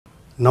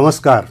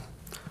नमस्कार।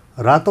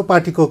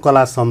 रातोपाटीको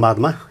कला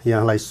संवादमा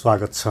यहाँलाई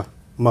स्वागत छ।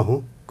 म हुँ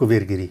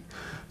कुबेर गिरी।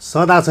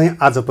 सदा चाहिँ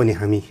आज पनि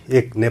हामी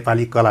एक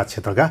नेपाली कला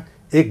क्षेत्रका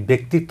एक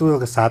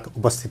व्यक्तित्वका साथ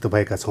उपस्थित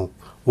भएका छौँ।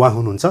 उहाँ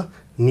हुनुहुन्छ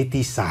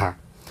निति शाह।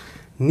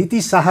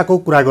 निति शाहको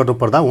कुरा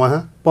गर्नुपर्दा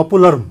उहाँ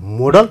पपुलर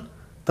मोडल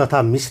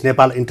तथा मिस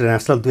नेपाल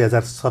इन्टरनेसनल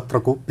 2017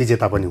 को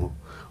विजेता पनि हो।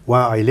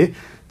 उहाँ अहिले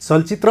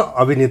चलचित्र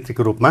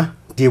अभिनेत्रीको रूपमा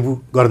डेब्यु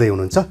गर्दै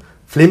हुनुहुन्छ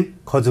फिल्म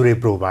खजुरे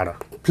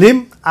ब्रोबाट।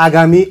 फिल्म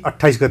आगामी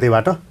 28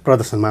 गतेबाट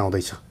प्रदर्शनमा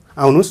आउँदैछ।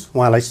 आउनुहोस्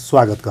उहाँलाई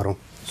स्वागत गरौँ।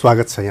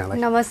 स्वागत छ यहाँलाई।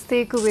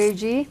 नमस्ते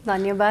कुबेरजी,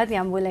 धन्यवाद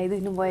यहाँ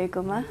बोलाइदिनु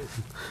भएकोमा।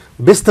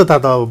 व्यस्तता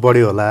त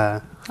बढ्यो होला,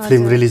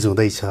 फिल्म रिलिज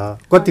हुँदैछ,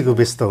 कतिको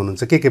व्यस्त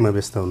हुनुहुन्छ, केमा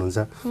व्यस्त हुनुहुन्छ?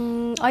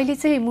 अहिले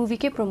चाहिँ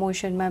मुभीकै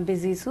प्रमोसनमा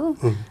बिजी छु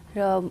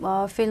र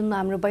फिल्म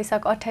हाम्रो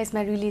वैशाख 28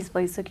 मा रिलिज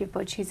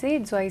भइसकेपछि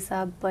चाहिँ जय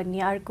साहब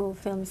भन्ने अर्को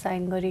फिल्म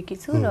साइन गरेकी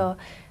छु र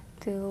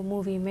त्यो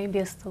मुभीमै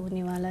व्यस्त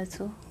हुनेवाला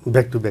छु।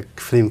 ब्याक टु ब्याक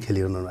फिल्म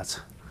खेलिरहनु भएको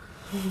छ।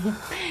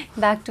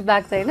 ब्याक टु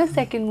ब्याक त होइन,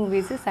 सेकेन्ड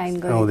मुभी चाहिँ साइन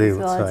गरेको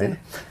छु। हजुर,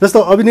 जस्तो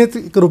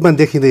अभिनेत्रीको रूपमा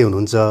देखिँदै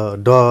हुनुहुन्छ,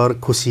 डर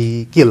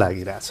खुसी के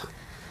लागिरहेछ?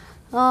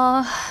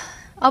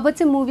 अब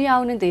चाहिँ मुभी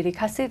आउने धेरै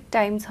खासै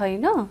टाइम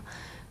छैन,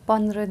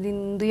 15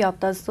 दिन 2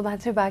 हप्ता जस्तो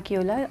मात्रै बाँकी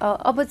होला।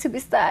 अब चाहिँ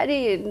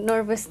बिस्तारै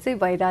नर्भस चाहिँ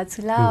भइरहेको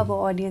छु ला। अब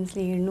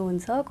अडियन्सले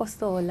हेर्नुहुन्छ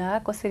कस्तो होला,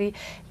 कसरी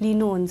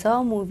लिनुहुन्छ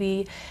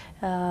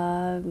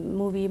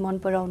मुभी मन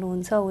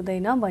पराउनुहुन्छ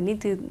हुँदैन भन्ने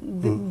त्यो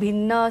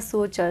भिन्न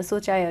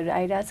सोचाइहरू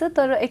आइरहेछ।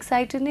 तर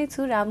एक्साइटेड नै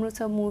छु। राम्रो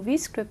छ मुभी,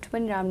 स्क्रिप्ट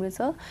पनि राम्रो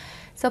छ,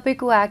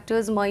 सबैको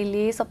एक्टर्स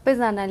मैले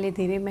सबैजनाले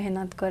धेरै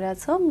मेहनत गरेका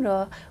छौँ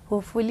र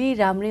होपफुली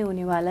राम्रै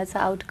हुनेवाला छ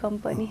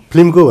आउटकम पनि।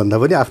 फिल्मको भन्दा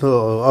पनि आफ्नो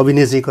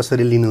अभिनय चाहिँ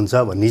कसरी लिनुहुन्छ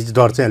भन्ने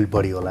डर चाहिँ अलिक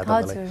बढी होला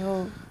तपाईँलाई,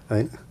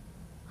 हैन?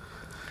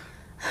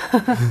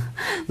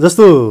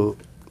 जस्तो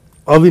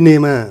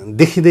अभिनयमा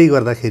देखिँदै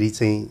गर्दाखेरि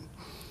चाहिँ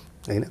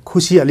हैन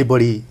खुसी अलि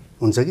बढी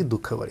हुन्छ कि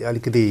दुःख बढी,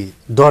 अलिकति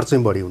डर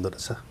चाहिँ बढी हुँदो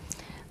रहेछ?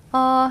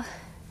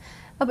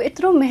 अब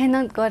यत्रो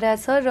मेहनत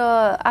गरेछ र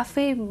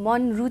आफै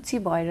मन रुचि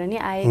भएर नि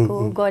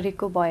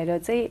गरेको भएर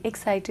चाहिँ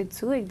एक्साइटेड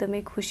छु,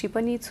 एकदमै खुसी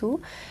पनि छु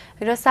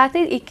र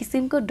साथै एक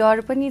किसिमको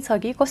डर पनि छ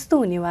कि कस्तो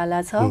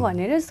हुनेवाला छ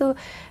भनेर। सो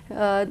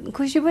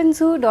खुसी पनि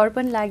छु, डर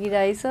पनि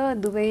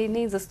लागिरहेछ, दुवै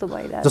नै जस्तो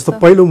भइरहेछ। जस्तो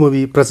पहिलो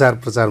मुभी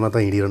प्रचारमा त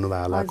हिँडिरहनु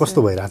भयो होला,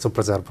 कस्तो भइरहेछ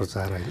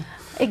प्रचार हैन?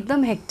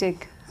 एकदम हेक्टिक,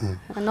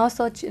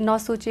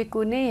 नसोचेको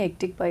नै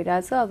हेक्टिक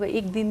भइरहेछ। अब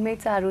एक दिनमै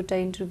 4वटा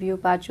इन्टरभ्यू,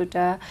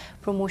 5वटा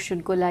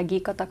प्रमोसनको लागि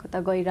कता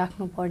कता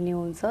गइराख्नु पर्ने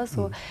हुन्छ।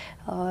 सो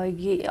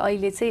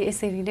अहिले चाहिँ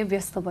यसरी नै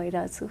व्यस्त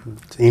भइरहेछु,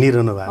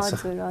 हिँडिरहनु भएको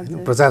छ।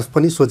 प्रचार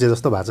पनि सोचे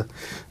जस्तो भएको छ,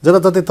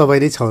 जताततै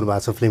तपाईँ नै छाउनु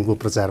भएको छ फिल्मको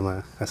प्रचारमा।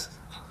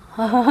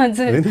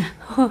 हजुर,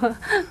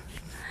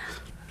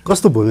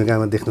 कस्तो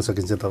भूमिकामा देख्न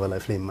सकिन्छ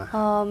तपाईँलाई फिल्ममा?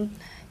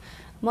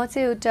 म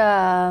चाहिँ एउटा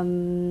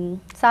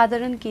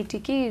साधारण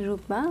केटीकै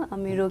रूपमा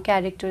मेरो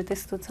क्यारेक्टर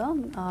त्यस्तो छ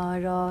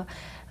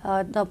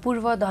र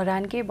पूर्व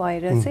धरानकै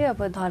भएर चाहिँ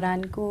अब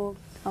धरानको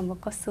अब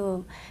कस्तो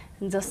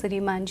जसरी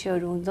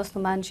जस्तो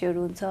मान्छेहरू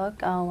हुन्छ,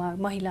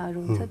 महिलाहरू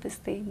हुन्छ,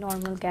 त्यस्तै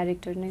नर्मल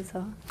क्यारेक्टर नै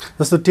छ।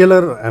 जस्तो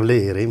टेलर हामीले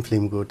हेऱ्यौँ,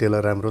 फिल्मको टेलर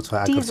राम्रो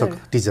छ,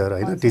 आकर्षक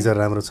टिजर होइन, टिजर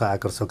राम्रो छ,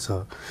 आकर्षक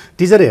छ।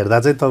 टिजर हेर्दा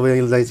चाहिँ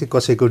तपाईँलाई चाहिँ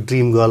कसैको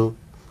ड्रिम गर्ल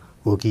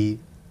हो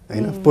कि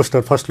हैन?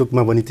 पोस्टर फर्स्ट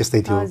लुकमा पनि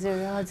त्यस्तै थियो,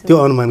 त्यो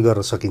अनुमान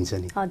गर्न सकिन्छ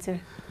नि? हजुर,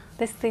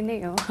 त्यस्तै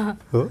नै हो।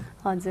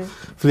 हजुर,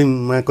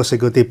 फिल्ममा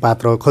कसैको त्यही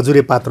पात्र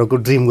खजुरे पात्रको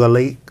ड्रिम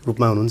गर्लै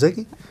रूपमा हुनुहुन्छ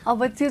कि? अब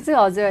त्यो चाहिँ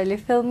हजुरहरूले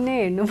फिल्म नै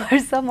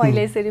हेर्नुपर्छ,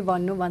 मैले यसरी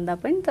भन्नुभन्दा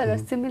पनि, तर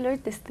सिमिलर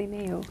त्यस्तै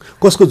नै हो।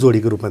 कसको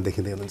जोडीको रूपमा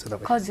देखिँदै हुनुहुन्छ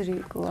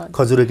तपाईँ?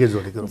 खजुरेकै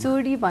जोडीको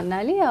जोडी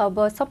भन्नाले अब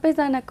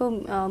सबैजनाको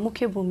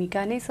मुख्य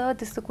भूमिका नै छ,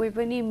 त्यस्तो कोही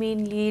पनि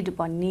मेन लिड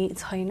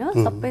भन्ने छैन।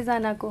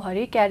 सबैजनाको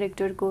हरेक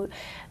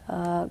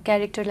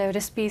क्यारेक्टरलाई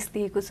एउटा स्पेस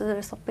दिएको छ र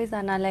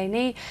सबैजनालाई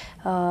नै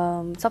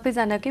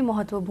सबैजनाकै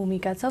महत्त्व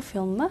भूमिका छ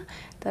फिल्ममा।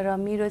 तर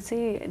मेरो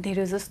चाहिँ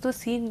धेरै जस्तो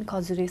सिन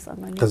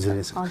खजुरेसँग नै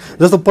छ।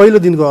 जस्तो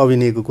पहिलो दिनको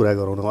अभिनयको कुरा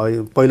गरौँ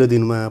न, पहिलो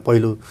दिनमा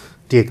पहिलो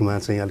टेकमा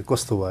चाहिँ अलिक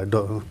कस्तो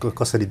भयो,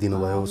 कसरी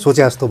दिनुभयो,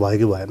 सोचे जस्तो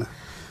भयो कि भएन?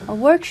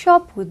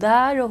 वर्कसप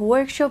हुँदा र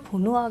वर्कसप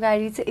हुनु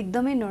अगाडि चाहिँ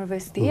एकदमै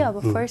नर्भस थिएँ।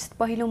 अब फर्स्ट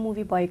पहिलो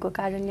मुभी भएको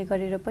कारणले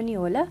गरेर पनि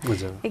होला,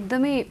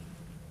 एकदमै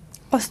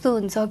कस्तो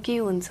हुन्छ के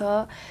हुन्छ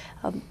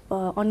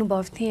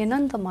अनुभव थिएन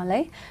नि त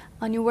मलाई।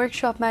 अनि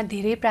वर्कसपमा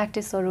धेरै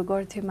प्र्याक्टिसहरू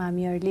गर्थ्यौँ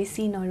हामीहरूले,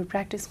 सिनहरू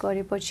प्र्याक्टिस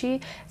गरेपछि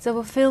जब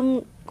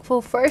फिल्मको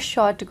फर्स्ट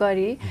सट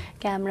गरेँ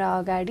क्यामेरा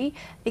अगाडि,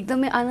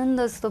 एकदमै आनन्द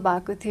जस्तो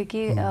भएको थियो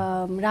कि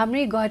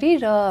राम्रै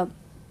गरेँ र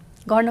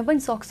गर्न पनि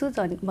सक्छु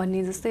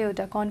भन्ने जस्तो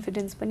एउटा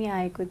कन्फिडेन्स पनि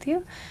आएको थियो।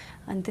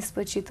 अनि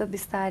त्यसपछि त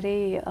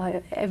बिस्तारै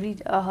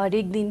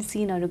हरेक दिन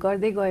सिनहरू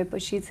गर्दै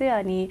गएपछि चाहिँ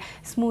अनि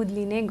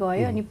स्मुथली नै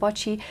गयो। अनि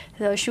पछि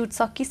सुट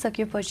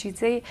सकिसकेपछि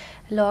चाहिँ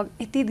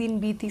यति दिन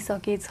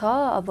बितिसकेछ,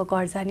 अब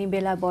घर जाने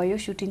बेला भयो,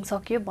 सुटिङ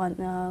सक्यो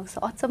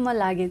अचम्म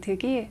लागेको थियो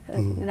कि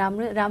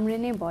राम्रो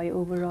नै भयो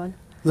ओभरअल।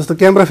 जस्तो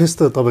क्यामेरा फेस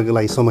त तपाईँको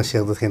लागि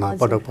समस्या त थिएन,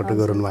 पटक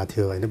गर्नु भएको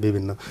थियो होइन,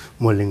 विभिन्न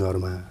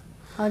मोल्डिङहरूमा?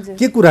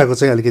 के कुराको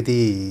चाहिँ अलिकति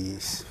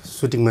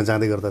सुटिङमा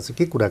जाँदै गर्दा चाहिँ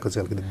के कुराको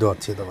चाहिँ अलिकति डर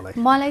थियो तपाईँलाई?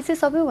 मलाई चाहिँ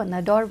सबैभन्दा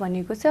डर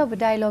भनेको चाहिँ अब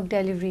डायलग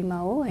डेलिभरीमा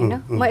हो होइन।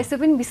 म यसै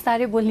पनि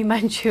बिस्तारै बोल्ने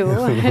मान्छे हो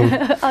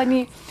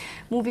अनि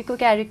मुभीको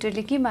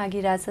क्यारेक्टरले के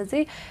मागिरहेछ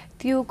चाहिँ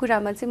त्यो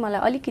कुरामा चाहिँ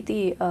मलाई अलिकति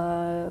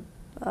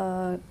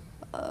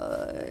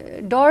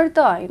डर त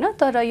होइन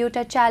तर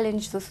एउटा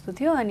च्यालेन्ज जस्तो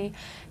थियो। अनि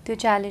त्यो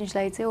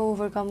च्यालेन्जलाई चाहिँ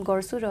ओभरकम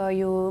गर्छु र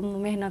यो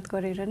मेहनत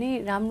गरेर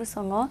नै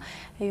राम्रोसँग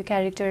यो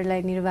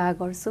क्यारेक्टरलाई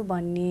निर्वाह गर्छु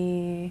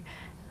भन्ने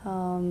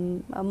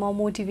म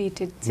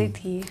मोटिभेटेड चाहिँ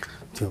थिएँ।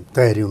 त्यो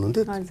तयारी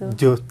हुनुहुन्थ्यो,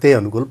 त्यो त्यही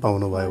अनुकूल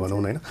पाउनुभयो भनौँ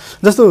न होइन।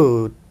 जस्तो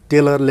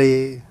टेलरले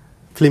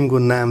फिल्मको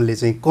नामले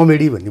चाहिँ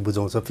कमेडी भन्ने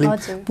बुझाउँछ, फिल्म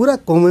पुरा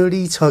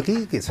कमेडी छ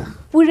कि के छ?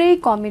 पुरै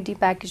कमेडी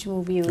प्याकेज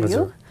मुभी हो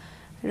यो।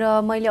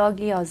 र मैले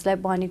अघि हजुरलाई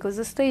भनेको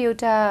जस्तै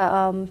एउटा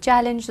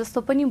च्यालेन्ज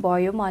जस्तो पनि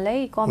भयो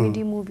मलाई कमेडी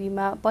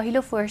मुभीमा।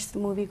 पहिलो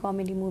फर्स्ट मुभी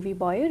कमेडी मुभी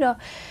भयो र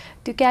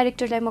त्यो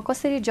क्यारेक्टरलाई म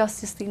कसरी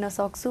जस्टिस दिन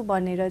सक्छु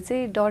भनेर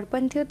चाहिँ डर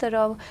पनि थियो,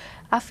 तर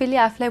आफैले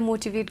आफूलाई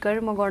मोटिभेट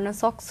गरेर म गर्न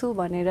सक्छु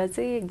भनेर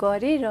चाहिँ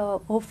गरेँ र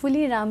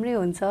होपफुली राम्रै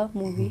हुन्छ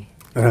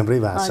मुभी। राम्रै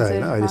भएको छ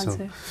होइन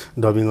अहिलेसम्म?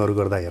 डबिङहरू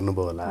गर्दा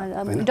हेर्नुभयो होला?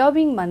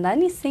 डबिङ भन्दा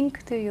नि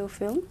सिङ्क थियो यो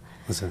फिल्म,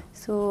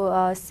 सो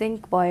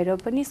सिङ्क भएर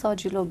पनि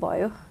सजिलो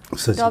भयो।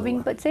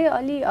 डबिङ चाहिँ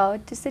अलि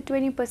त्यस्तै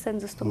 20%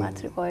 जस्तो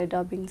मात्रै भयो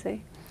डबिङ चाहिँ।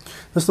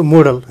 जस्तो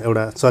मोडल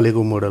एउटा चलेको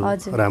मोडल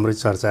राम्रै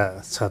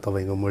चर्चा छ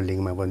तपाईँको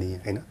मोडलिङमा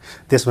पनि होइन।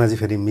 त्यसमा चाहिँ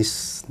फेरि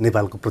मिस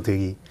नेपालको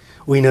प्रतियोगी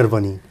विनर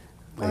पनि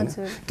होइन।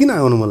 किन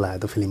आउनु मन लाग्यो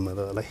त फिल्ममा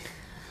तपाईँलाई?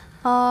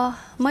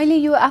 मैले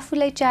यो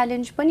आफूलाई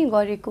च्यालेन्ज पनि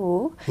गरेको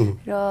हो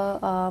र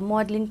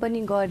मोडलिङ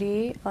पनि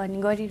गरेँ अनि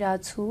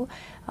गरिरहेको छु।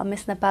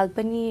 मिस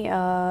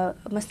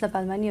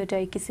नेपालमा नि एउटा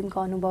एक किसिमको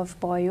अनुभव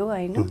भयो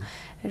होइन।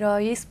 र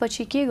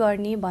यसपछि के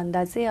गर्ने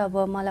भन्दा चाहिँ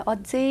अब मलाई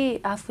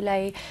अझै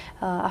आफूलाई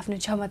आफ्नो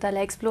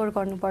क्षमतालाई एक्सप्लोर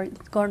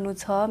गर्नु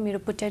छ,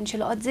 मेरो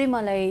पोटेन्सियल अझै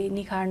मलाई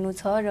निखार्नु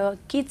छ र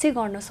के चाहिँ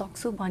गर्न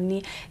सक्छु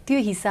भन्ने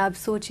त्यो हिसाब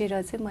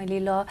सोचेर चाहिँ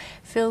मैले ल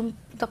फिल्म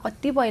त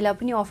कति पहिला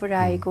पनि अफर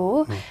आएको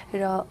हो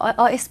र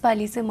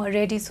यसपालि चाहिँ म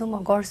रेडी छु,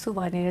 म गर्छु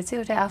भनेर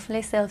चाहिँ एउटा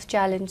आफूलाई सेल्फ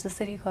च्यालेन्ज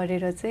जसरी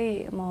गरेर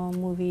चाहिँ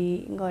म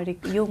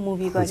यो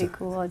मुभी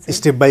गरेको।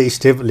 स्टेप बाई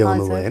स्टेप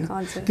ल्याउनु भयो होइन?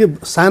 के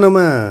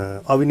सानोमा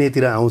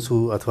अभिनयतिर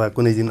आउँछु अथवा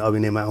कुनै दिन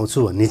अभिनयमा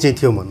आउँछु भन्ने चाहिँ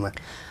थियो मनमा?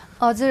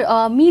 हजुर,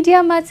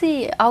 मिडियामा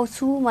चाहिँ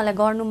आउँछु, मलाई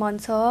गर्नु मन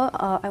छ,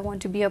 I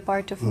want to be a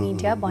part of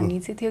media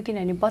भन्ने चाहिँ थियो।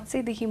 किनभने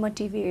बच्चैदेखि म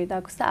टिभी हेर्दा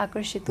कस्तो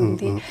आकर्षित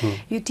हुन्थेँ,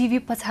 यो टिभी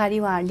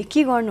पछाडि उहाँहरूले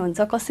के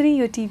गर्नुहुन्छ, कसरी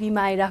यो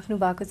टिभीमा आइराख्नु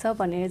भएको छ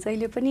भनेर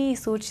जहिले पनि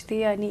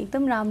सोच्थेँ अनि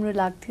एकदम राम्रो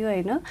लाग्थ्यो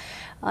होइन।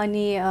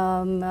 अनि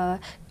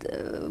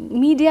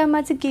मिडियामा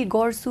चाहिँ के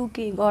गर्छु,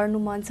 के गर्नु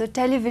मन छ,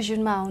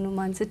 टेलिभिजनमा आउनु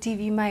मन छ,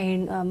 टिभीमा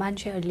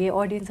मान्छेहरूले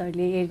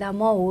अडियन्सहरूले हेर्दा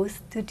म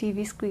होस् त्यो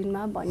टिभी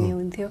स्क्रिनमा भन्ने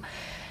हुन्थ्यो।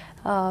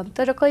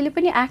 तर कहिले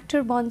पनि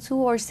एक्टर बन्छु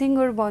ओर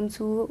सिङ्गर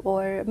बन्छु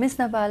ओर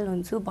मिस नेपाल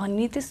हुन्छु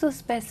भन्ने त्यस्तो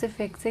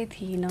स्पेसिफिक चाहिँ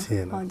थिएन।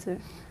 हजुर,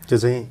 त्यो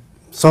चाहिँ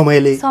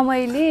समयले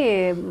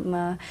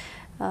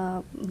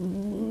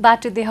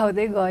बाटो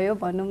देखाउँदै गयो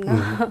भनौँ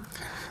न।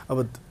 अब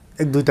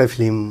एक दुईवटा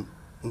फिल्म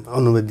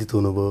अनुवादित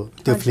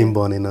हुनुभयो, त्यो फिल्म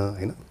बनेन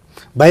होइन।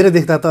 बाहिर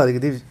देख्दा त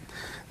अलिकति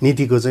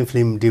नीतिको चाहिँ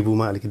फिल्म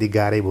डेब्युमा अलिकति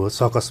गाह्रै भयो,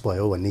 सकस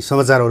भयो भन्ने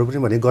समाचारहरू पनि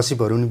भने,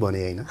 गसिपहरू पनि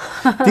भने होइन।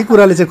 ती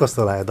कुराले चाहिँ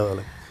कस्तो लाग्यो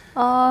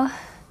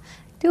तपाईँलाई?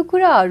 त्यो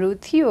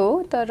कुराहरू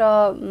थियो तर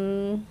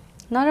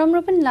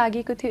नराम्रो पनि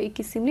लागेको थियो एक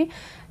किसिमले।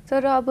 तर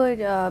अब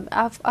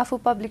आफू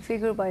पब्लिक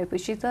फिगर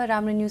भएपछि त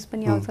राम्रो न्युज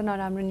पनि आउँछ,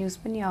 नराम्रो न्युज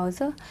पनि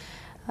आउँछ।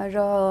 र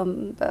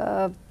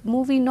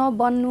मुभी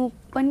नबन्नु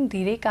पनि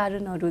धेरै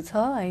कारणहरू छ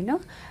होइन।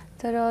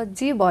 तर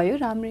जे भयो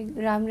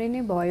राम्रै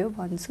नै भयो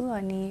भन्छु।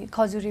 अनि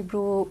खजुरी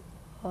ब्रो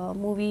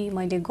मुभी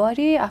मैले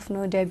गरेँ,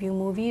 आफ्नो डेब्यू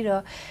मुभी,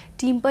 र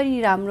टिम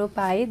पनि राम्रो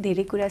पाएँ,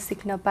 धेरै कुरा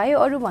सिक्न पाएँ।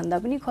 अरूभन्दा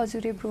पनि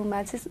खजुरी ब्रोमा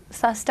चाहिँ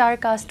स्टार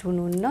कास्ट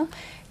हुनुहुन्न,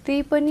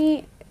 त्यही पनि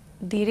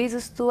धेरै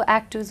जस्तो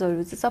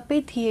एक्टर्सहरू चाहिँ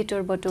सबै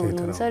थिएटरबाट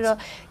हुनुहुन्छ र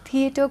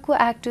थिएटरको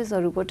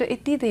एक्टर्सहरूबाट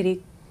यति धेरै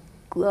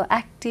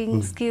एक्टिङ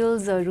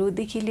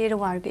स्किल्सहरूदेखि लिएर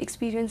उहाँहरूको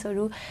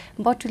एक्सपिरियन्सहरू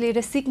बटुलेर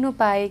सिक्नु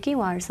पाएँ कि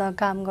उहाँहरूसँग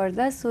काम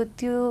गर्दा। सो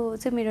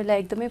त्यो चाहिँ मेरो लागि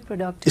एकदमै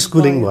प्रोडक्टिभ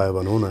स्कुलिङ भयो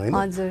भनौँ न होइन।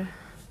 हजुर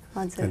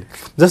हजुर।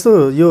 जस्तो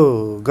यो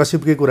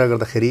गसिपकै कुरा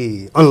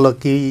गर्दाखेरि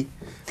अनलकी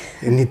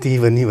नीति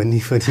भन्ने पनि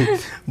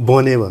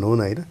बने भनौँ न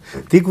होइन।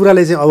 ती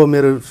कुराले चाहिँ अब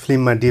मेरो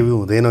फिल्ममा डेब्यू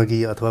हुँदैन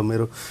कि अथवा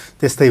मेरो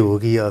त्यस्तै हो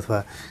कि अथवा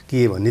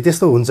के भन्ने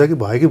त्यस्तो हुन्छ कि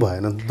भयो कि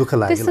भएन? दुःख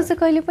लाग्यो? त्यस्तो चाहिँ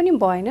कहिले पनि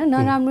भएन,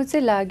 नराम्रो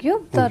चाहिँ लाग्यो।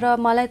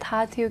 तर मलाई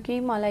थाहा थियो कि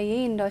मलाई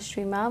यही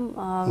इन्डस्ट्रीमा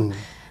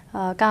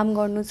काम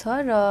गर्नु छ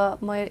र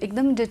म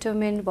एकदम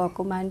डिटर्मिन्ड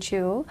भएको मान्छे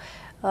हो।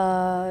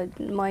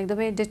 म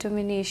एकदमै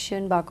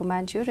डिटर्मिनेसन भएको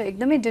मान्छे हो र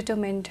एकदमै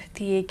डिटर्मिन्ड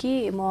थिएँ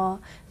कि म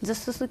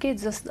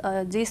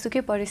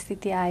जेसुकै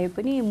परिस्थिति आए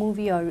पनि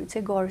मुभीहरू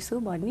चाहिँ गर्छु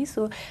भन्ने।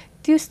 सो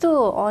त्यस्तो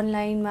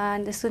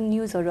अनलाइनमा त्यस्तो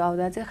न्युजहरू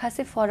आउँदा चाहिँ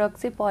खासै फरक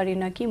चाहिँ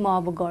परेन कि म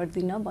अब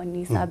गर्दिनँ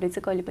भन्ने हिसाबले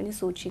चाहिँ कहिले पनि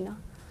सोचिनँ।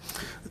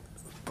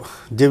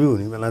 डेब्यु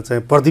हुने बेला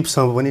चाहिँ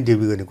प्रदीपसँग पनि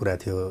डेब्यु गर्ने कुरा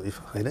थियो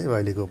होइन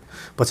अहिलेको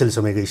पछिल्लो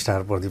समयको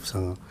स्टार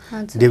प्रदीपसँग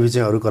डेब्यु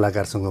चाहिँ अरू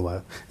कलाकारसँग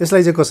भयो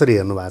यसलाई चाहिँ कसरी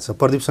हेर्नु भएको छ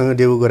प्रदीपसँग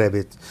डेब्यु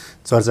गरे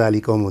चर्चा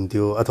अलिक कम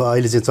हुन्थ्यो अथवा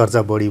अहिले चाहिँ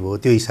चर्चा बढी भयो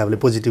त्यो हिसाबले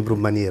पोजिटिभ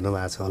रूपमा नि हेर्नु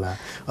भएको छ होला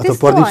अथवा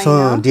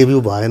प्रदीपसँग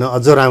डेब्यु भएन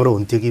अझ राम्रो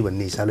हुन्थ्यो कि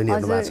भन्ने हिसाबले नि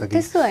हेर्नु भएको छ कि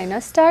त्यस्तो होइन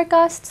स्टार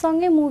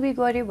कास्टसँगै मुभी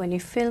गऱ्यो भने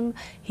फिल्म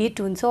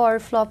हिट हुन्छ अर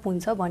फ्लप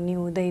हुन्छ भन्ने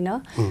हुँदैन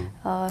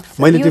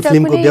मैले त्यो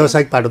फिल्मको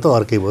व्यावसायिक पाटो त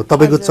अर्कै भयो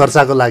तपाईँको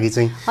चर्चाको लागि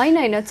चाहिँ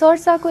होइन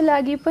चर्चाको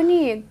लागि पनि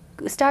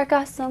स्टार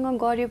कास्टसँग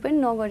गऱ्यो पनि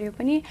नगऱ्यो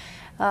पनि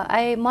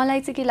मलाई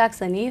चाहिँ के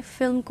लाग्छ नि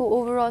फिल्मको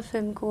ओभरअल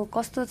फिल्मको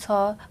कस्तो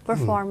छ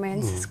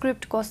पर्फर्मेन्स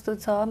स्क्रिप्ट कस्तो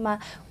छ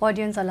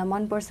अडियन्सहरूलाई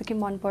मनपर्छ कि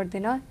मन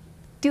पर्दैन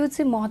त्यो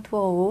चाहिँ महत्त्व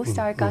हो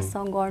स्टार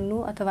कास्टसँग गर्नु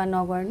अथवा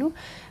नगर्नु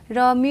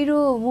र मेरो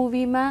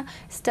मुभीमा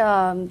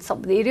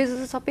धेरै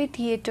जस्तो सबै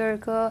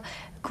थिएटरको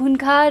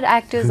खुनखार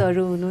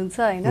एक्टर्सहरू हुनुहुन्छ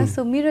होइन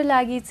सो मेरो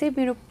लागि चाहिँ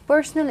मेरो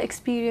पर्सनल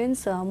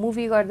एक्सपिरियन्स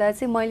मुभी गर्दा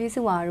चाहिँ मैले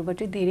चाहिँ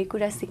उहाँहरूबाट धेरै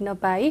कुरा सिक्न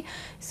पाएँ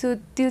सो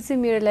त्यो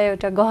चाहिँ मेरो लागि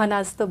एउटा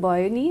गहना जस्तो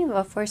भयो नि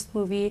फर्स्ट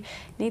मुभी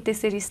नै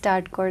त्यसरी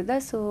स्टार्ट गर्दा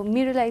सो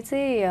मेरो लागि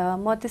चाहिँ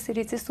म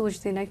त्यसरी चाहिँ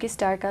सोच्दिनँ कि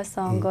स्टार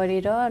कास्टसँग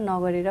गरेर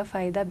नगरेर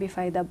फाइदा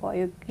बेफाइदा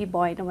भयो कि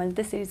भएन भने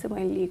त्यसरी चाहिँ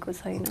मैले लिएको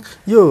छैन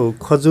यो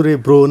खजुरे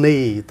ब्रो नै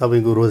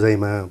तपाईँको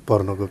रोजाइमा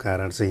पर्नको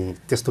कारण चाहिँ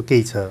त्यस्तो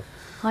केही छ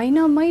होइन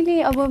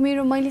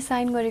मैले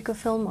साइन गरेको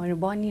फिल्महरू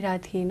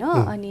बनिरहेको थिएन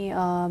अनि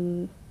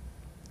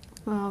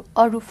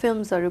अरू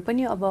फिल्म्सहरू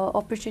पनि अब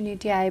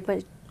अपर्च्युनिटी आए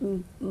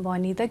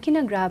भने त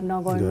किन ग्राब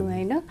नगर्नु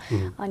होइन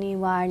अनि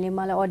उहाँहरूले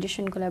मलाई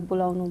अडिसनको लागि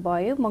बोलाउनु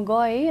भयो म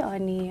गएँ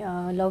अनि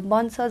ल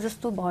बन्छ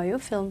जस्तो भयो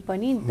फिल्म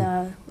पनि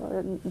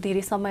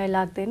धेरै समय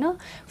लाग्दैन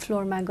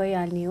फ्लोरमा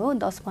गइहाल्ने हो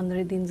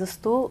 10-15 दिन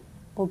जस्तो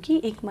हो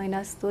कि 1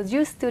 महिना जस्तो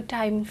जस त्यो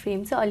टाइम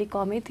फ्रेम चाहिँ अलिक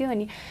कमै थियो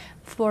अनि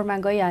फ्लोरमा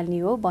गइहाल्ने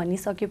हो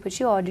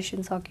भनिसकेपछि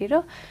अडिसन सकेर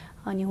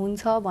अनि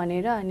हुन्छ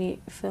भनेर अनि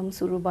फिल्म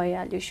सुरु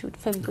भइहाल्यो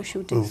फिल्मको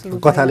सुटिङ सुरु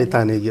कथाले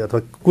ताने कि अथवा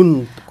कुन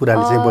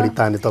कुराले चाहिँ बढी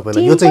ताने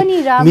तपाईलाई यो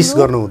चाहिँ मिस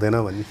गर्नु हुँदैन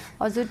भन्ने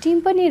हजुर टिम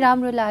पनि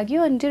राम्रो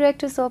लाग्यो अनि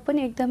डाइरेक्टर सब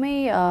पनि एकदमै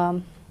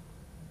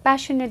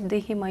प्यासनेट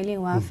देखेँ मैले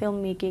उहाँ फिल्म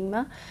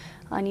मेकिङमा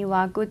अनि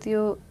उहाँको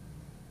त्यो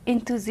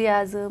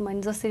इन्थुजियाजम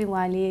अनि जसरी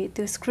उहाँले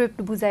त्यो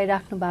स्क्रिप्ट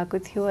बुझाइराख्नु भएको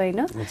थियो होइन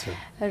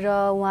र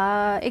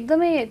उहाँ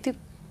एकदमै त्यो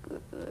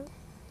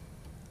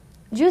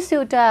जस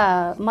एउटा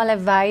मलाई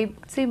भाइब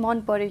चाहिँ मन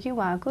पर्यो कि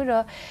उहाँको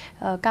र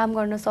काम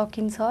गर्न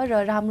सकिन्छ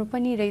र राम्रो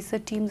पनि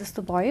रहेछ टिम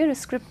जस्तो भयो र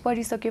स्क्रिप्ट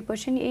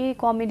पढिसकेपछि नि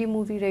कमेडी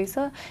मुभी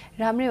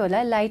रहेछ राम्रै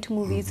होला लाइट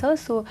मुभी छ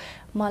सो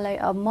मलाई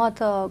अब म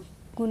त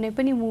कुनै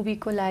पनि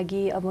मुभीको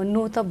लागि अब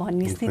नो त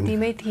भन्ने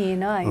स्थितिमै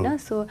थिएन होइन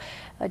सो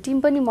टिम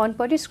पनि मन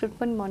पर्यो स्क्रिप्ट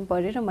पनि मन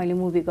पर्यो र मैले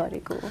मुभी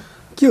गरेको हो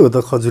के हो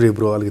त खजुरे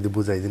ब्रो अलिकति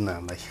बुझाइदिनु न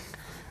हामीलाई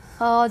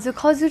हजुर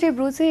खजुरे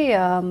ब्रो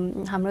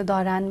चाहिँ हाम्रो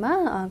धरानमा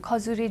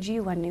खजुरेजी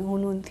भन्ने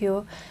हुनुहुन्थ्यो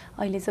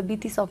अहिले चाहिँ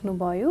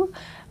बितिसक्नुभयो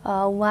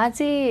उहाँ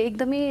चाहिँ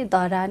एकदमै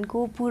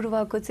धरानको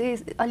पूर्वको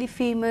चाहिँ अलि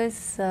फेमस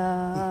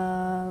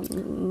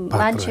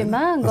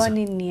मान्छेमा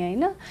गनिन्ने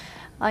होइन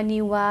अनि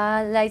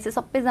उहाँलाई चाहिँ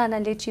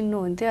सबैजनाले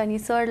चिन्नुहुन्थ्यो अनि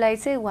सरलाई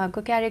चाहिँ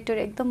उहाँको क्यारेक्टर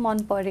एकदम मन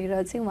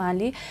परेर चाहिँ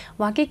उहाँले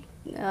उहाँकै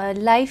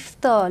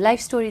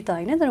लाइफ स्टोरी त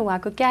होइन तर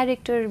उहाँको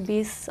क्यारेक्टर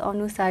बेस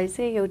अनुसार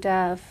चाहिँ एउटा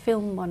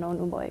फिल्म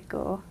बनाउनु भएको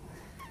हो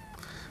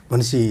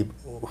भनेपछि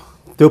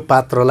त्यो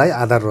पात्रलाई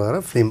आधार रहेर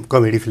फिल्म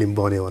कमेडी फिल्म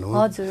बन्यो भनौँ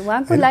हजुर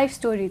उहाँको लाइफ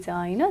स्टोरी छ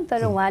होइन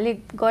तर उहाँले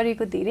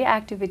गरेको धेरै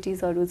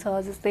एक्टिभिटिजहरू छ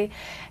जस्तै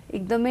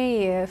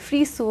एकदमै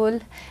फ्री सोल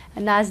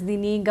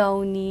नाच्दिने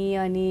गाउने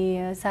अनि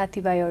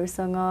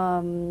साथीभाइहरूसँग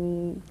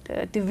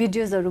त्यो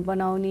भिडियोजहरू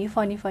बनाउने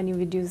फनी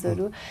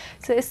भिडियोजहरू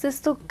सो यस्तो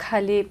यस्तो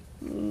खाले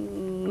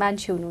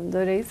मान्छे हुनुहुँदो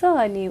रहेछ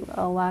अनि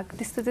उहाँ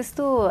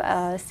त्यस्तो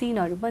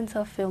सिनहरू पनि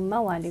छ फिल्ममा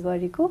उहाँले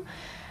गरेको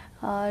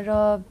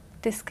र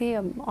त्यसकै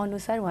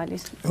अनुसार उहाँले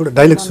एउटा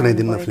डायलग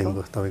सुनाइदिनु न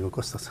फिल्मको तपाईँको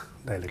कस्तो छ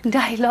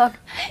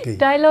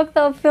डायलग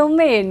त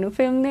फिल्मै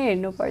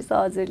हेर्नुपर्छ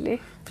हजुरले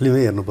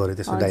फिल्मै हेर्नु पर्यो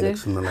त्यसको डायलग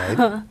सुन्नलाई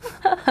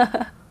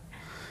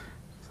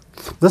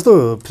जस्तो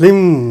फिल्म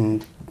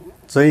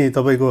चाहिँ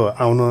तपाईँको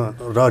आउन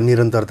र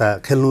निरन्तरता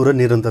खेल्नु र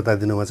निरन्तरता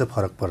दिनुमा चाहिँ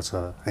फरक पर्छ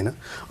होइन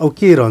अब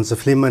के रहन्छ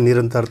फिल्ममा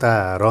निरन्तरता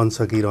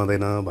रहन्छ कि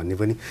रहँदैन भन्ने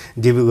पनि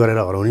डेब्यु गरेर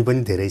हराउने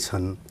पनि धेरै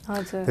छन्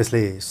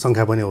त्यसले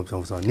शङ्का पनि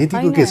उब्जाउँछ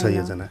नीतिको के छ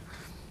योजना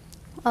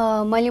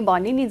मैले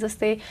भने नि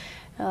जस्तै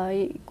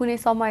कुनै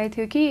समय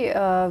थियो कि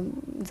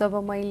जब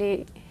मैले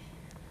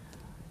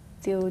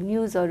त्यो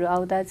न्युजहरू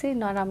आउँदा चाहिँ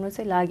नराम्रो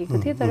चाहिँ लागेको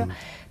थियो तर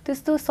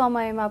त्यस्तो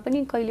समयमा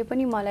पनि कहिले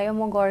पनि मलाई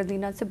म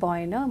गर्दिनँ चाहिँ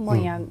भएन म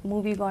यहाँ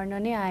मुभी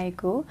गर्न नै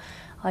आएको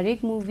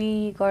हरेक मुभी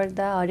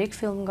गर्दा हरेक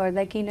फिल्म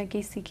गर्दा केही न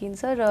केही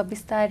सिकिन्छ र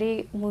बिस्तारै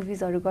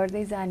मुभिजहरू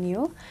गर्दै जाने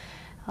हो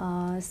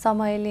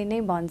समयले नै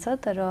भन्छ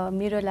तर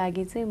मेरो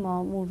लागि चाहिँ म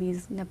मुभिज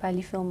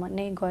नेपाली फिल्म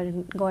नै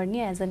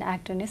गर्ने एज एन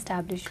एक्टर नै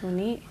एस्टाब्लिस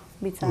हुने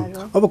विचार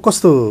हो अब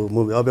कस्तो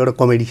मुभी अब एउटा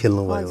कमेडी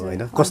खेल्नु भयो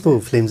होइन कस्तो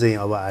फिल्म चाहिँ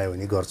अब आयो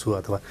भने गर्छु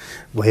अथवा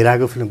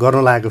भइरहेको फिल्म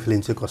गर्न लागेको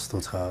फिल्म चाहिँ कस्तो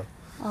छ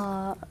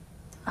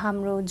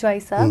हाम्रो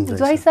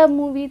ज्वाइसा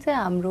मुभी चाहिँ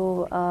हाम्रो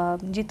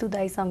जितु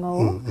दाईसँग हो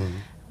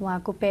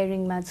उहाँको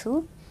पेयरिङमा छु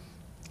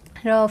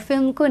र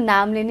फिल्मको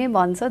नामले नै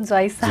भन्छ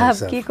जय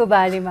साहब के को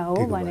बारेमा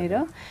हो भनेर।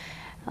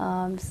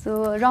 सो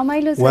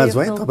रमाइलो छ यो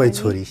फिल्म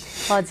पनि।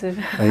 हजुर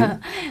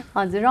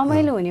हजुर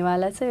रमाइलो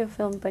हुनेवाला छ यो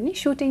फिल्म पनि।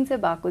 सुटिङ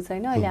चाहिँ भएको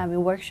छैन, अहिले हामी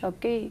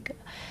वर्कसपकै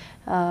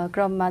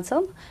क्रममा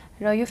छौँ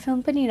र यो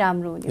फिल्म पनि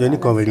राम्रो हुने। यो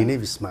कमेडी नै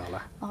बिचमा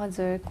होला।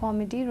 हजुर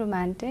कमेडी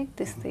रोमान्टिक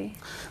त्यस्तै।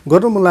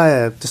 गर्नु मन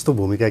लाग्यो त्यस्तो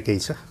भूमिका केही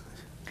छ?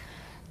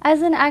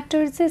 एज एन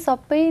एक्टर चाहिँ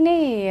सबै नै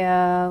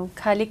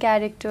खाली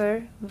क्यारेक्टर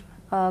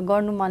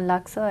गर्नु मन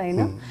लाग्छ होइन,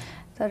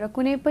 तर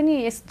कुनै पनि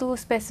यस्तो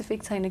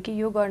स्पेसिफिक छैन कि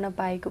यो गर्न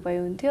पाएको भए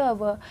हुन्थ्यो।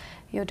 अब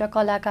एउटा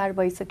कलाकार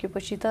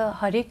भइसकेपछि त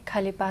हरेक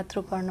खाले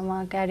पात्र गर्नमा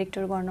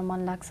क्यारेक्टर गर्न मन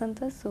लाग्छ नि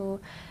त। सो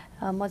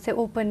म चाहिँ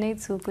ओपन नै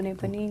छु कुनै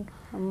पनि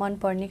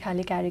मनपर्ने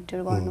खाले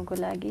क्यारेक्टर गर्नुको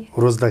लागि।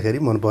 रोज्दाखेरि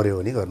मन पर्यो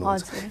भने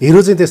गर्नुहुन्छ।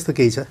 हिरो चाहिँ त्यस्तो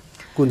केही छ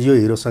कुन यो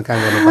हिरोसँग काम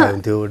गर्न पाए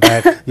हुन्थ्यो,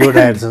 यो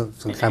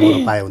डाइरेक्टरसँग काम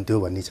गर्न पाए हुन्थ्यो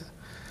भन्ने छ?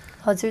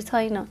 हजुर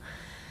छैन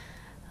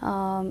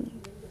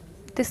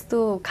त्यस्तो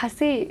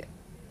खासै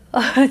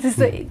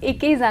त्यस्तो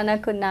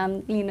एकैजनाको नाम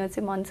लिन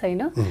चाहिँ मन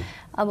छैन।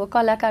 अब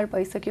कलाकार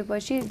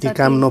भइसकेपछि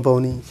काम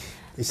नपाउने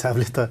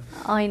हिसाबले त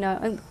होइन,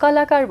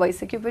 कलाकार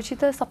भइसकेपछि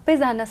त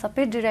सबैजना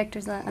सबै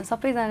डिरेक्टर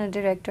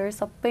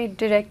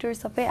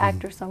सबै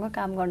एक्टरसँग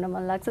काम गर्न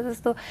मन लाग्छ।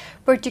 जस्तो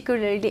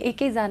पर्टिकुलरली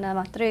एकैजना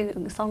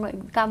मात्रै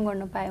सँग काम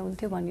गर्न पाए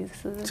हुन्थ्यो भन्ने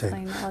जस्तो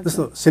छैन।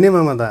 जस्तो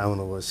सिनेमामा त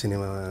आउनुभयो,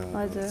 सिनेमामा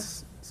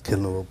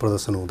खेल्नुभयो,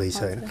 प्रदर्शन हुँदैछ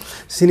होइन।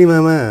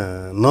 सिनेमामा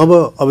नव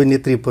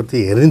अभिनेत्रीप्रति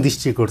हेर्ने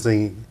दृष्टिकोण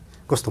चाहिँ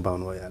कस्तो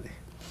पाउनुभयो यहाँले?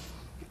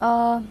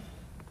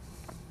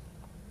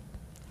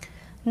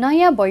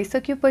 नयाँ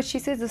भइसकेपछि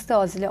चाहिँ जस्तो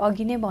हजुरले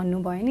अघि नै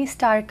भन्नुभयो नि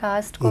स्टार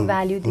कास्टको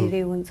भ्याल्यु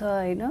धेरै हुन्छ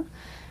होइन।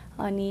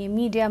 अनि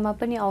मिडियामा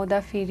पनि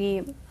आउँदाखेरि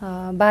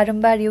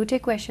बारम्बार एउटै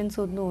क्वेसन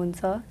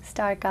सोध्नुहुन्छ,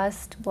 स्टार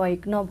कास्ट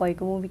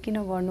नभएको मुभी किन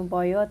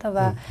गर्नुभयो,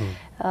 अथवा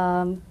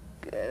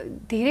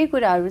धेरै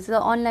कुराहरू चाहिँ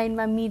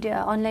अनलाइनमा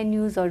अनलाइन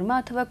न्युजहरूमा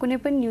अथवा कुनै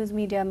पनि न्युज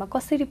मिडियामा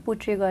कसरी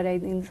पोर्ट्रे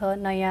गराइदिन्छ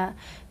नयाँ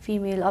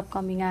फिमेल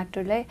अपकमिङ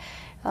एक्टरलाई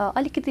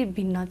अलिकति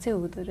भिन्न चाहिँ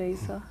हुँदो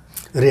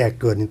रहेछ। रियाक्ट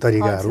गर्ने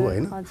तरिकाहरू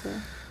होइन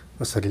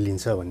कसरी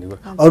लिन्छ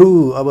भन्ने अरू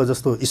अब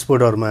जस्तो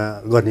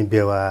स्पोर्टरमा गर्ने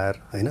व्यवहार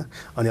होइन,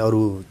 अनि अरू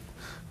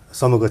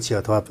समकक्षी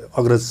अथवा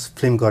अग्रज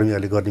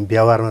फिल्मकर्मीहरूले गर्ने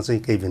व्यवहारमा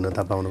चाहिँ केही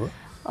भिन्नता पाउनुभयो?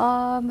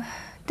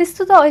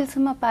 त्यस्तो त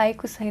अहिलेसम्म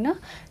पाएको छैन,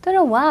 तर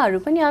उहाँहरू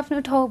पनि आफ्नो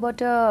ठाउँबाट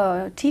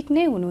ठिक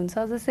नै हुनुहुन्छ।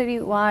 जसरी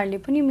उहाँहरूले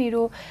पनि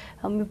मेरो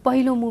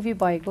पहिलो मुभी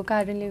भएको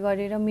कारणले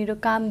गरेर मेरो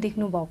काम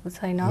देख्नु भएको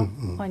छैन।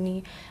 अनि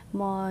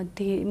म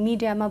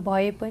मिडियामा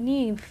भए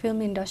पनि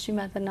फिल्म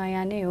इन्डस्ट्रीमा त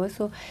नयाँ नै हो,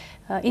 सो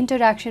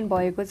इन्टरेक्सन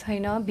भएको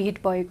छैन,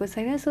 भेट भएको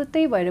छैन। सो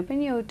त्यही भएर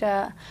पनि एउटा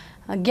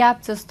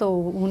ग्याप जस्तो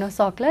हुन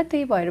सक्ला,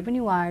 त्यही भएर पनि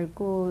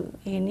उहाँहरूको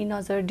हेर्ने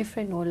नजर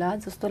डिफ्रेन्ट होला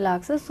जस्तो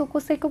लाग्छ। सो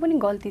कसैको पनि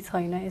गल्ती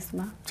छैन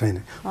यसमा। छैन।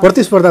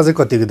 प्रतिस्पर्धा चाहिँ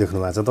कतिको देख्नु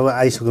भएको छ? तपाईँ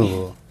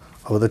आइसक्नुभयो,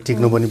 अब त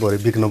टिक्नु पनि पर्यो,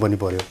 बिक्नु पनि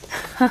पर्यो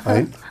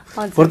होइन।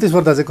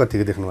 प्रतिस्पर्धा चाहिँ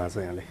कतिको देख्नु भएको छ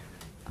यहाँले?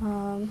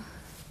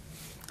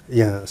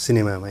 यहाँ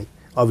सिनेमामै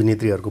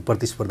अभिनेत्रीहरूको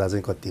प्रतिस्पर्धा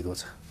चाहिँ कतिको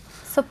छ?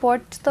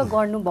 सपोर्ट त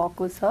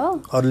गर्नुभएको छ,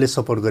 अरूले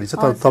सपोर्ट गरिन्छ,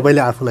 तर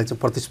तपाईँले आफूलाई चाहिँ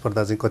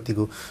प्रतिस्पर्धा चाहिँ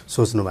कतिको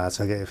सोच्नु भएको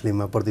छ क्या?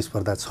 फिल्ममा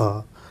प्रतिस्पर्धा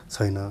छ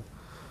छैन?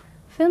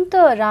 फिल्म त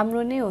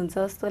राम्रो नै हुन्छ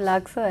जस्तो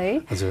लाग्छ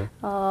है।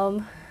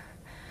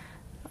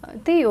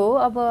 त्यही हो,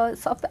 अब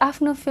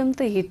आफ्नो फिल्म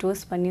त हिट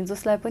होस् भन्ने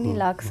जसलाई पनि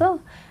लाग्छ,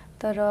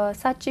 तर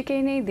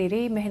साँच्चीकै नै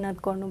धेरै मेहनत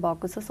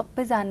गर्नुभएको छ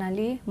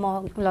सबैजनाले,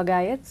 म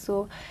लगायत।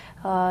 सो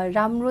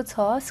राम्रो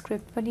छ,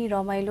 स्क्रिप्ट पनि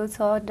रमाइलो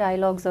छ,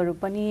 डायलग्सहरू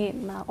पनि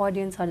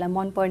अडियन्सहरूलाई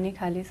मनपर्ने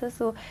खाले छ।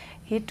 सो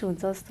हिट हुन्छ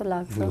जस्तो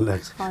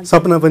लाग्छ।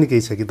 सपना पनि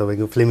केही छ कि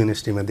तपाईँको फिल्म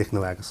इन्डस्ट्रीमा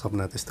देख्नु भएको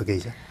सपना त्यस्तो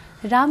केही छ?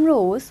 राम्रो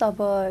होस्, अब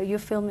यो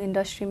फिल्म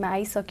इन्डस्ट्रीमा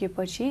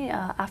आइसकेपछि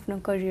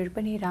आफ्नो करियर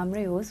पनि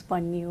राम्रै होस्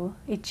भन्ने हो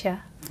इच्छा।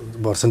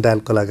 भर्सटाइल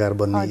कलाकार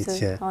बन्ने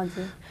इच्छा?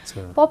 हजुर,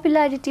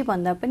 पपुलारिटी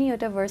भन्दा पनि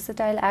एउटा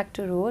भर्सटाइल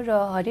एक्टर हो र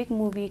हरेक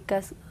मुभीका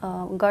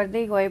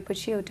गर्दै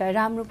गएपछि एउटा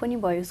राम्रो पनि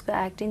भयो उसको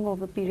acting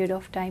over period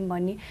of time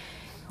भन्ने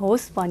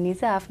होस् भन्ने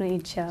चाहिँ आफ्नो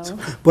इच्छा हो।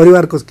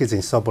 परिवारको के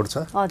चाहिँ सपोर्ट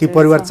छ कि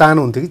परिवार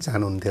चाहनुहुन्थ्यो कि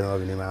चाहनुहुन्थ्यो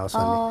अभिनयमा आओस्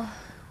भन्ने?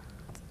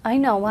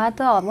 होइन,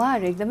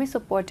 उहाँहरू एकदमै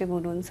सपोर्टिभ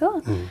हुनुहुन्छ।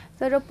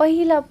 तर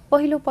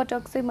पहिलो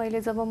पटक चाहिँ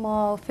मैले जब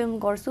म फिल्म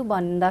गर्छु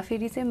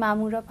भन्दाखेरि चाहिँ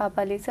मामु र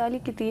पापाले चाहिँ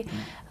अलिकति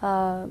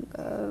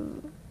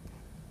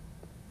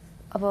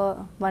अब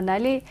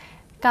भन्नाले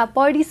कहाँ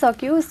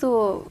पढिसक्यो, सो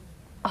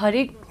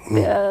हरेक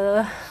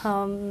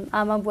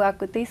आमा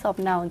बुवाको त्यही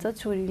सपना हुन्छ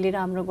छोरीले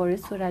राम्रो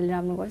गरोस्, छोराले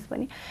राम्रो गरोस्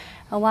भने।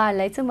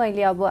 उहाँहरूलाई चाहिँ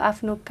मैले अब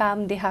आफ्नो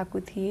काम देखाएको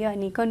थिएँ,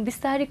 अनि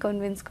बिस्तारै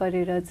कन्भिन्स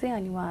गरेर चाहिँ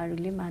अनि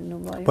उहाँहरूले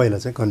मान्नुभयो। पहिला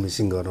चाहिँ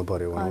कन्भिन्सिङ गर्नु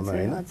पर्यो भनौँ न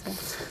होइन।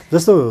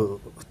 जस्तो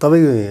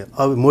तपाईँ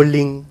अब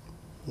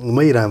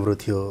मोडलिङमै राम्रो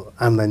थियो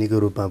आम्दानीको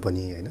रूपमा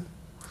पनि होइन,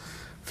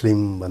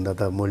 फिल्मभन्दा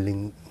त मोडलिङ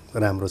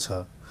राम्रो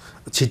छ,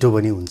 छिटो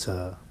पनि हुन्छ।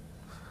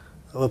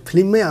 अब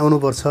फिल्ममै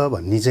आउनुपर्छ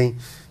भन्ने चाहिँ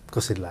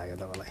कसरी लाग्यो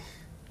तपाईँलाई?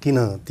 किन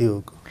त्यो?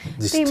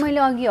 त्यही मैले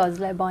अघि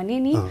हजुरलाई भने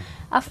नि,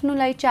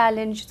 आफ्नोलाई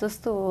च्यालेन्ज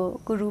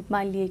जस्तोको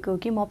रूपमा लिएको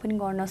कि म पनि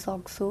गर्न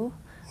सक्छु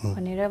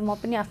भनेर, म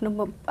पनि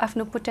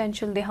आफ्नो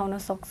पोटेन्सियल देखाउन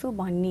सक्छु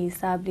भन्ने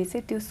हिसाबले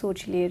चाहिँ त्यो सोच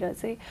लिएर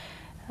चाहिँ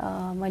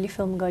मैले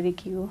फिल्म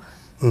गरेकी हो।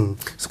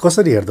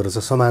 कसरी हेर्दो रहेछ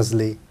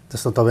समाजले,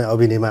 जस्तो तपाईँ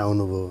अभिनयमा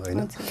आउनुभयो होइन,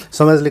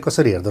 समाजले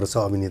कसरी हेर्दो रहेछ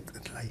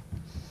अभिनेत्रीलाई?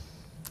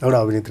 एउटा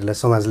अभिनेत्रीलाई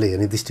समाजले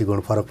हेर्ने दृष्टिकोण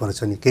फरक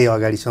पर्छ नि। केही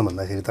अगाडि छ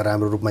भन्दाखेरि त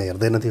राम्रो रूपमा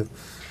हेर्दैन थियो,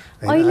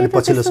 अहिले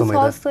पछिल्लो समय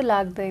जस्तो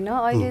लाग्दैन।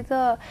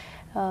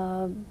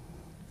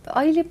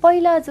 अहिले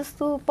पहिला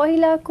जस्तो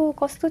पहिलाको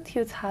कस्तो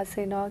थियो थाहा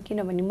छैन,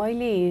 किनभने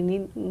मैले हेर्ने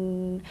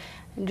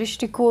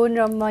दृष्टिकोण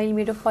र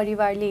मेरो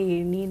परिवारले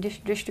हेर्ने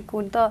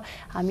दृष्टिकोण त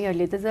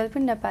हामीहरूले त जहिले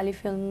पनि नेपाली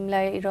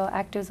फिल्मलाई र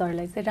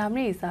एक्टर्सहरूलाई चाहिँ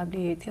राम्रै हिसाबले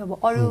हेर्थ्यो। अब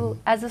अरू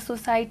एज अ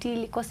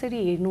सोसाइटीले कसरी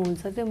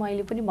हेर्नुहुन्छ चाहिँ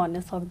मैले पनि भन्न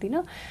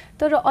सक्दिनँ,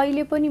 तर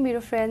अहिले पनि मेरो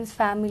फ्रेन्ड्स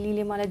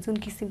फ्यामिलीले मलाई जुन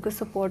किसिमको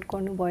सपोर्ट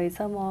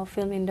गर्नुभएछ म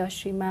फिल्म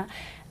इन्डस्ट्रीमा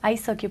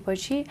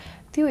आइसकेपछि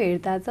त्यो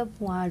हेर्दा त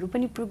उहाँहरू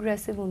पनि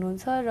प्रोग्रेसिभ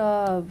हुनुहुन्छ र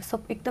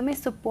एकदमै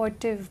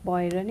सपोर्टिभ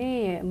भएर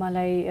नै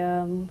मलाई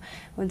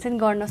हुन्छ नि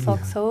गर्न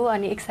सक्छौ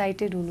अनि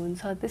एक्साइटेड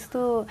हुनुहुन्छ।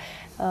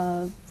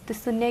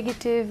 त्यस्तो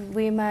नेगेटिभ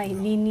वेमा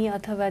लिने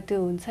अथवा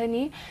त्यो हुन्छ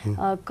नि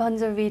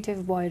कन्जर्भेटिभ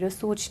भएर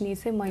सोच्ने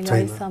चाहिँ मैले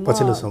अहिलेसम्म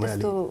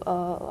त्यस्तो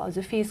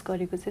हजुर फेस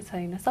गरेको चाहिँ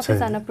छैन।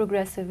 सबैजना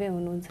प्रोग्रेसिभै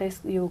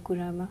हुनुहुन्छ यो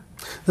कुरामा।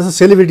 जस्तो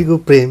सेलिब्रिटीको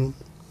प्रेम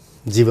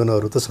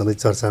जीवनहरू त सधैँ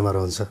चर्चामा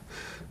रहन्छ,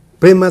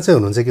 प्रेममा चाहिँ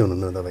हुनुहुन्छ कि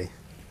हुनुहुन्न तपाईँ?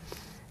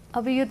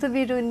 अब यो त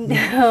मेरो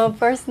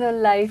पर्सनल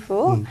लाइफ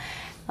हो,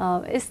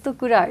 यस्तो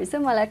कुराहरू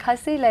चाहिँ मलाई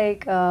खासै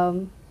लाइक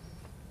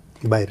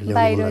बाहिर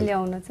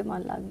ल्याउन चाहिँ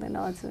मन लाग्दैन।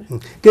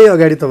 हजुर केही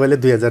अगाडि तपाईँले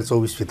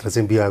 2024 भित्र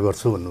चाहिँ विवाह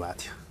गर्छु भन्नुभएको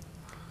थियो।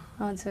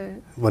 हजुर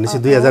भनेपछि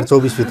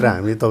 2024 भित्र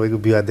हामीले तपाईँको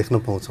विवाह देख्न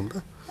पाउँछौँ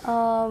त?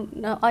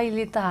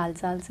 अहिले त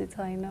हालचाल चाहिँ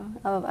छैन।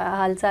 अब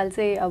हालचाल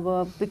चाहिँ अब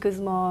बिकज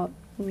म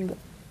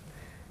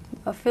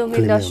फिल्म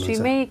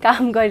इन्डस्ट्रीमै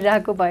काम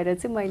गरिरहेको भएर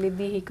चाहिँ मैले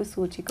बिहेको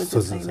सोचेको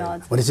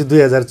छैन। भनेपछि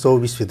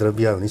 2024 भित्र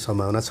बिहा हुने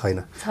सम्भावना छैन।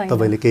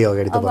 तपाईँले केही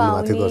अगाडि त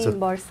भन्नुभएको थियो गर्छु,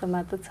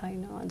 वर्षमा त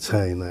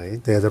छैन है,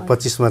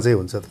 2025 मा चाहिँ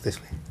हुन्छ त?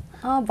 त्यसले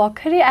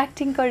भर्खरै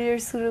एक्टिङ करियर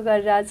सुरु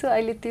गरिरहेको छु,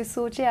 अहिले त्यो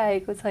सोचै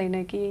आएको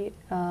छैन कि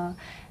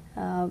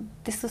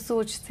त्यस्तो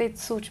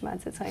सोचमा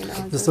चाहिँ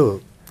छैन। जस्तो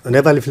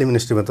नेपाली फिल्म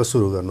इन्डस्ट्रीमा त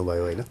सुरु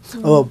गर्नुभयो होइन,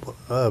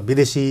 अब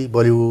विदेशी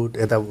बलिउड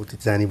यताउति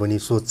जाने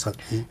पनि सोच छ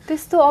कि?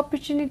 त्यस्तो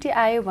अपर्च्युनिटी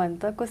आयो भने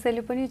त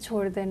कसैले पनि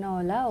छोड्दैन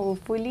होला।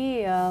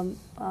 Hopefully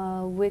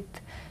with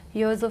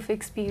years of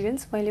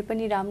experience मैले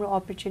पनि राम्रो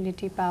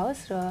अपर्च्युनिटी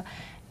पाओस् र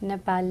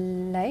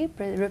नेपाललाई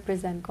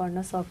रिप्रेजेन्ट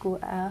गर्न सकु।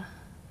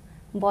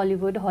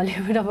 बलिउड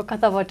हलिउड अब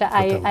कताबाट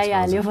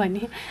आइहाल्यो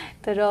भने,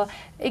 तर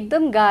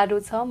एकदम गाह्रो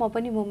छ। म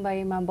पनि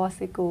मुम्बईमा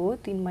बसेको हो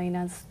 3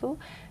 महिना जस्तो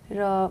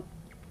र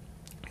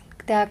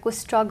त्यहाँको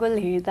स्ट्रगल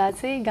हेर्दा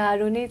चाहिँ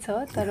गाह्रो नै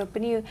छ, तर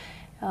पनि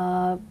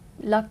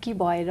लक्की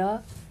भएर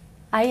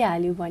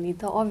आइहाल्यो भने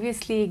त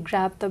अभियसली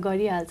ग्राब त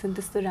गरिहाल्छन्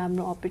त्यस्तो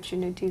राम्रो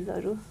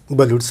अपर्च्युनिटिजहरू।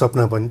 बलिउड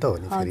सपना पनि त हो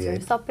नि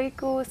फेरि,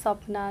 सबैको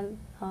सपना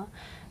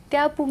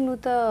त्यहाँ पुग्नु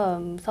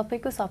त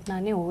सबैको सपना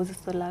नै हो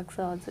जस्तो लाग्छ।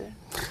 हजुर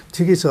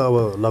ठिकै छ,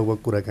 अब लगभग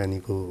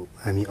कुराकानीको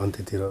हामी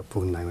अन्त्यतिर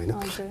पुग्न होइन,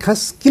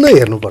 खास किन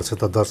हेर्नुपर्छ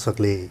त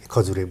दर्शकले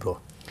खजुरे ब्रो?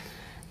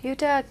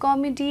 एउटा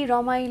कमेडी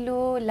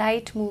रमाइलो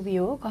लाइट मुभी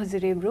हो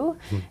खजुरे ब्रो,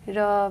 र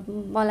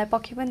मलाई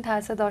पक्कै पनि थाहा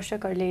छ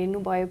दर्शकहरूले हेर्नु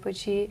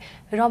भएपछि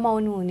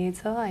रमाउनु हुनेछ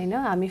होइन।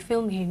 हामी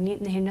फिल्म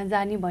हेर्न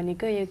जाने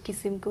भनेको यो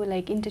किसिमको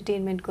लाइक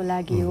इन्टरटेनमेन्टको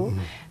लागि हो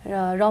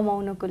र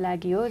रमाउनको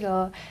लागि हो,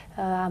 र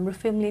हाम्रो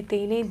फिल्मले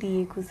त्यही नै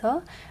दिएको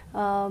छ।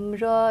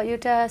 र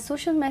एउटा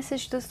सोसल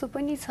मेसेज जस्तो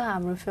पनि छ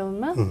हाम्रो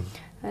फिल्ममा,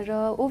 र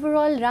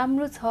ओभरअल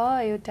राम्रो छ।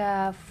 एउटा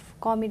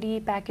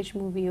कमेडी प्याकेज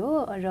मुभी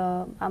हो र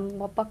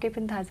पक्कै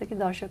पनि थाहा छ कि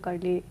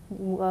दर्शकहरूले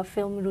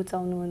फिल्म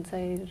रुचाउनुहुन्छ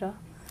हेरेर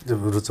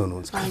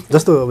रुचाउनुहुन्छ।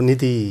 जस्तो अब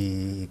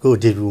नीतिको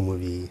डेब्यू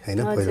मुभी होइन,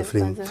 पहिलो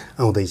फिल्म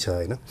आउँदैछ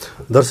होइन,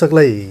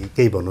 दर्शकलाई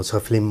केही भन्नु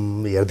छ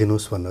फिल्म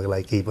हेरिदिनुहोस् भन्नको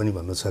लागि केही पनि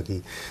भन्नु छ कि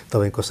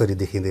तपाईँ कसरी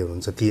देखिँदै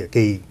हुनुहुन्छ,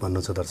 केही भन्नु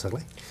छ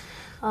दर्शकलाई?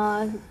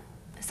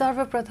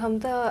 सर्वप्रथम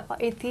त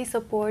यति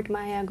सपोर्ट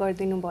माया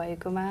गरिदिनु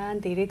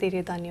भएकोमा धेरै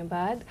धेरै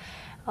धन्यवाद।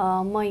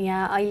 म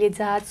यहाँ अहिले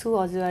जहाँ छु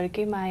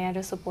हजुरहरूकै माया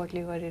र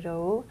सपोर्टले गरेर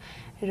हो,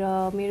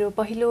 र मेरो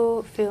पहिलो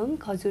फिल्म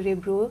खजुरे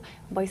ब्रो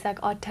वैशाख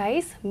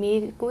 28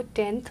 मेको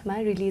 10मा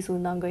रिलिज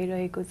हुन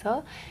गइरहेको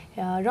छ।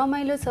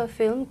 रमाइलो छ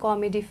फिल्म,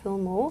 कमेडी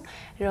फिल्म हो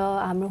र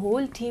हाम्रो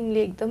होल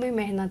टिमले एकदमै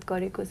मेहनत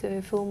गरेको छ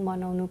यो फिल्म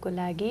बनाउनुको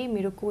लागि।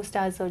 मेरो को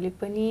स्टार्सहरूले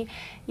पनि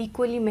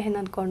इक्वली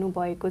मेहनत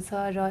गर्नुभएको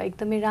छ र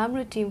एकदमै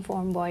राम्रो टिम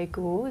फर्म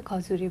भएको हो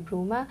खजुरे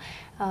ब्रोमा।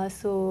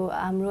 सो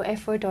हाम्रो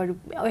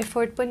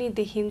एफर्ट पनि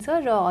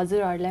देखिन्छ र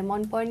हजुरहरूलाई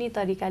मनपर्ने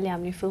तरिकाले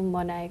हामीले फिल्म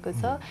बनाएको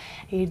छ,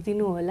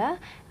 हेरिदिनु होला।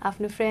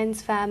 आफ्नो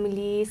फ्रेन्ड्स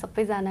फ्यामिली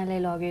सबैजनालाई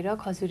लगेर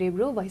खजुरे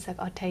ब्रो वैशाख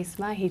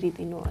 28मा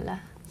हेरिदिनु होला।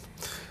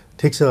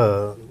 ठिक छ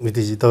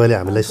नितिजी, तपाईँले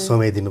हामीलाई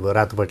समय दिनुभयो,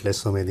 रातोपाटीलाई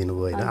समय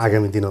दिनुभयो होइन।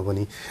 आगामी दिनमा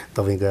पनि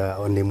तपाईँका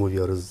अन्य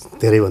मुभीहरू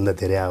धेरैभन्दा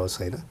धेरै आओस्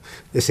होइन,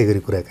 यसै गरी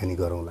कुराकानी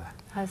गरौँला।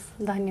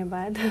 हस्,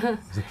 धन्यवाद।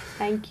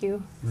 Thank you.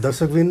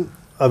 दर्शकबिन,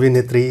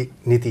 अभिनेत्री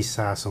नीति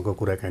शाहसँगको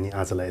कुराकानी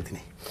आजलाई यति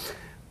नै।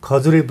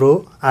 खजुरे ब्रो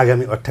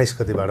आगामी 28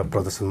 गतेबाट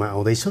प्रदर्शनमा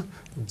आउँदैछ,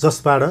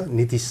 जसबाट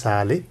नीति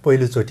शाहले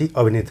पहिलोचोटि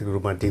अभिनेत्रीको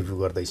रूपमा डेब्यू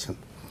गर्दैछन्।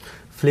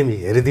 फिल्म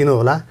हेरिदिनु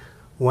होला,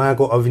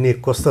 उहाँको अभिनय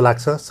कस्तो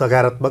लाग्छ,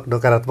 सकारात्मक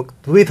नकारात्मक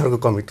दुवै थरको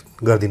कमेन्ट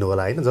गरिदिनु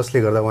होला होइन,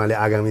 जसले गर्दा उहाँले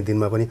आगामी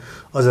दिनमा पनि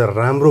अझ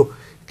राम्रो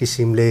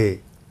किसिमले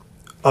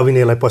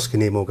अभिनयलाई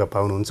पस्किने मौका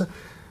पाउनुहुन्छ।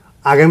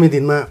 आगामी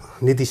दिनमा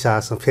नीति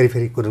शाहसँग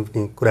फेरि कुनै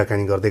पनि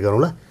कुराकानी गर्दै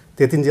गरौँला।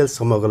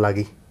 त्यतिन्जेलसम्मको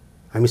लागि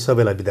हामी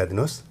सबैलाई बिदा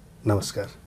दिनुहोस्। नमस्कार।